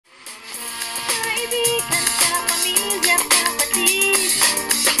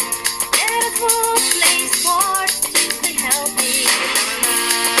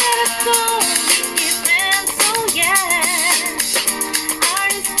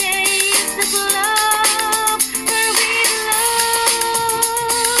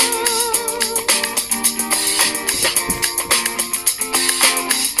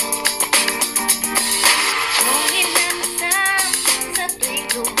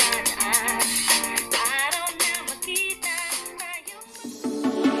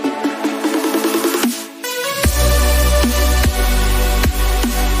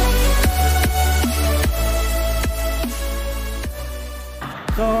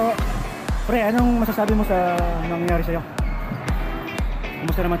pre, anong masasabi mo sa nangyayari sa'yo?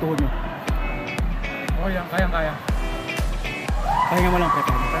 Kumusta naman tuhod mo? Okay lang, kayang-kaya. Pahinga mo lang, pre.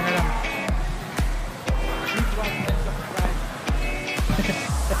 Pahinga lang.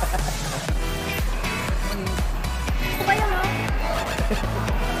 Ito ba yun, no?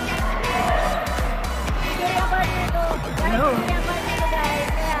 Hindi ako dito. Guys, hindi ako dito, guys.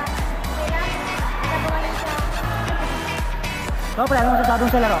 Kaya, okay lang. Nagawa lang siya. So, pre, anong masasabi mo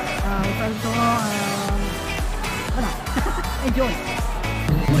sa laro? Masasabi ko, ano? Enjoy!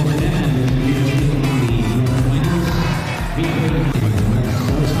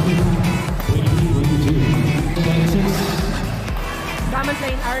 Diamond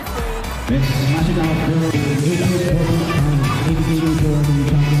Lane RC.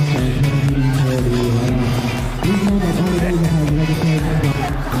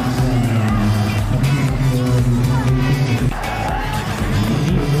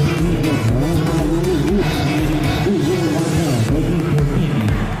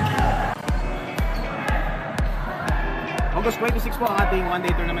 August 26 po ang ating one-day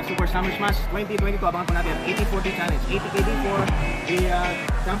tournament Super Summer Smash 2022. Abangan po natin 84 challenge, 80 the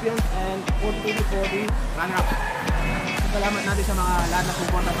champions and 40 the runner-ups. Salamat natin sa mga lahat na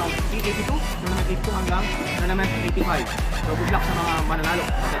sumuporta sa T82, tournament 82 hanggang tournament 85. So good luck sa mga mananalo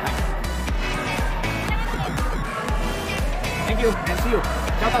at that time. Thank you and see you.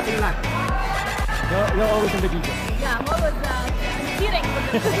 Shout out to you lahat. You're always in the video. Yeah, I'm always cheating.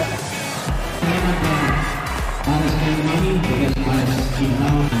 Para spend money, because para spend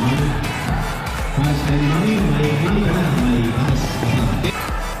money, para spend money, money na money,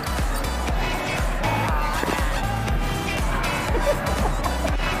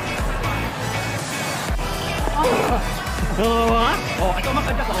 Oh, ito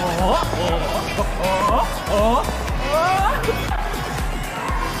makadya ko.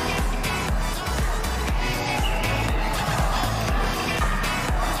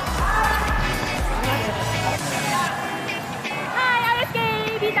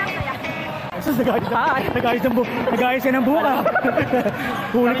 Nag-ayos yan ng buka.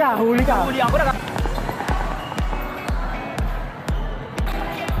 Huli ka. Huli ako na.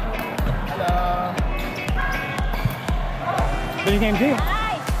 Galing niya MJ.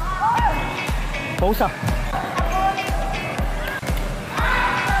 Pausa.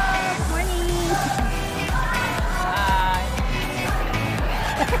 Morning.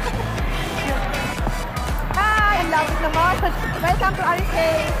 Hi, ang lapit naman. Welcome to RSK.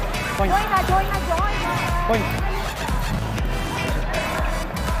 Point. Join na. Point.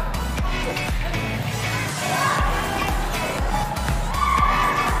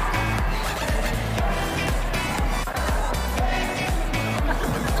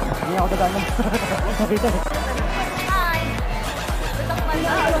 Hindi ako dadaan. Nakita eh. Hi. Ito ko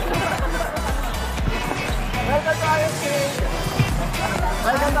pala. Welcome to RSK!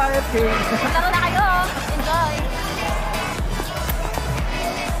 Welcome to RSK! Laro na kayo. Enjoy.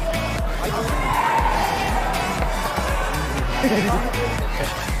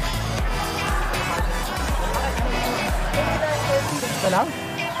 Salam?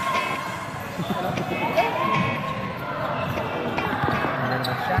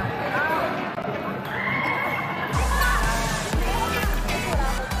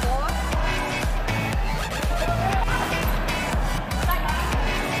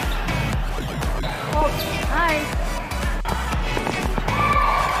 Hi.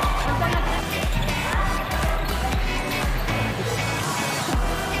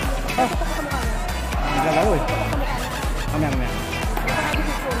 Naglalaro eh. Mamaya.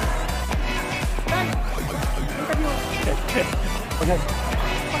 Okay.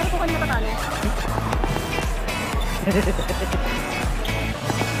 Bakit po kanina patalo?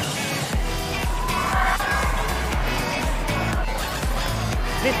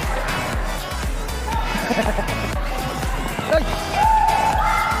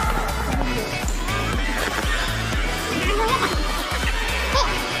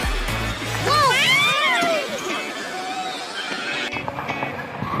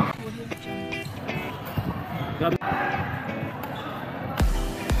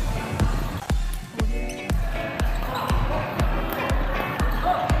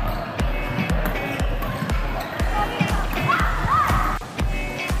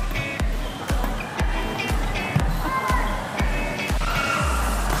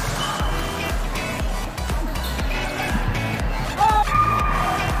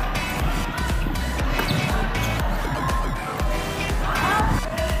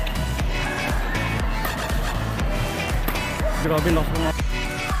 Grabe, lost mo nga.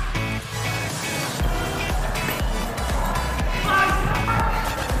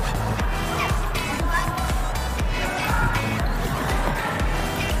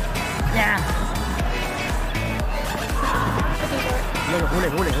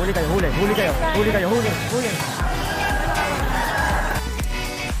 huli kayo. Huli.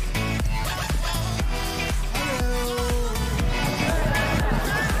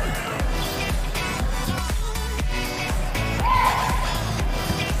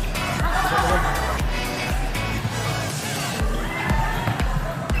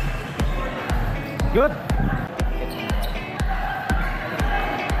 Good.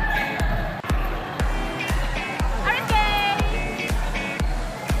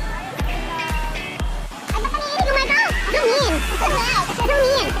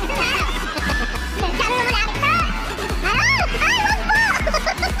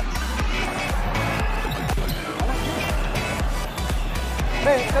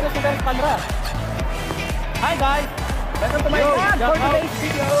 Hi guys! Welcome to my vlog for today's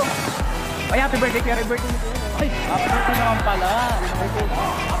video! Ay, happy birthday. Happy birthday. Ay, happy birthday naman pala!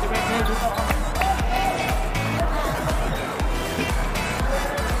 Happy birthday! Dito ako.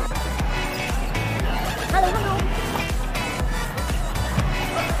 Hello.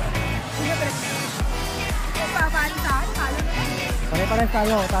 Pare-pares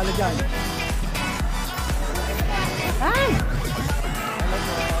tayo. Talo dyan. Ay! Hello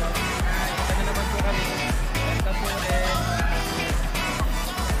po. Ano naman po kami? Welcome po ulit.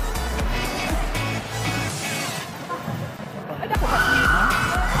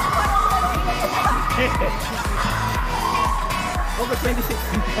 August 26,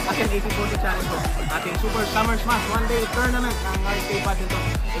 ating 80-40 challenge po. Ating Super Summer Smash one-day tournament ng RSK Badminton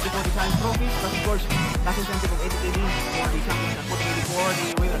 80-40 challenge trophies. Plus of course, last incentive of 80KD for the champions at 40KD for the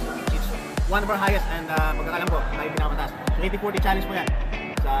winners. It's one of our highest and pagkakalam po, tayo pinakamantas. So 80-40 challenge po yan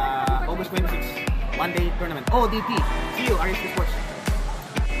sa August 26, one-day tournament. ODT. See you, RSK Sports.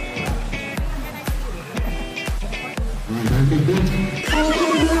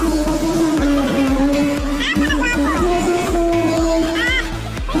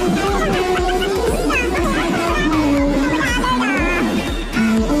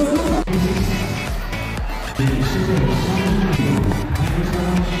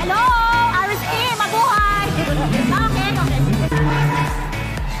 Hello, RSK, mabuhay!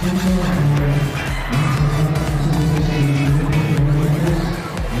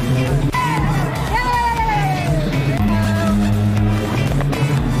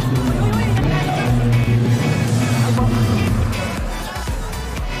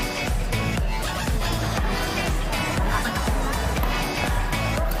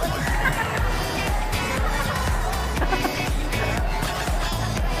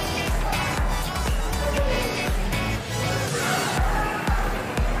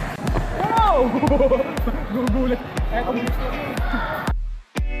 Gugulat. Ay,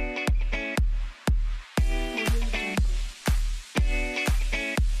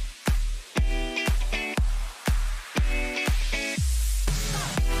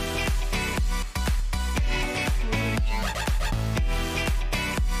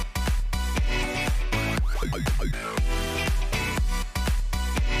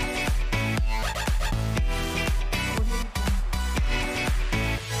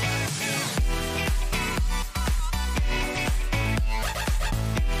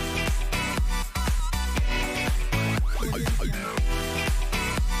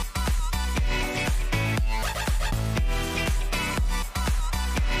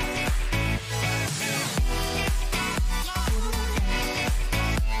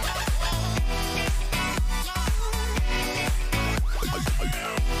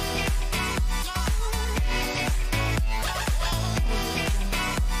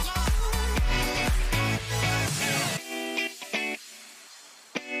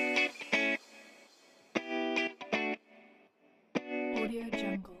 Audio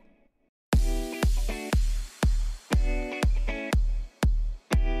Jungle.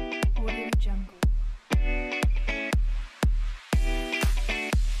 Audio Jungle.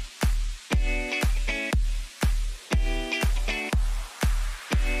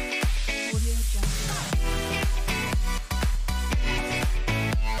 Audio Jungle.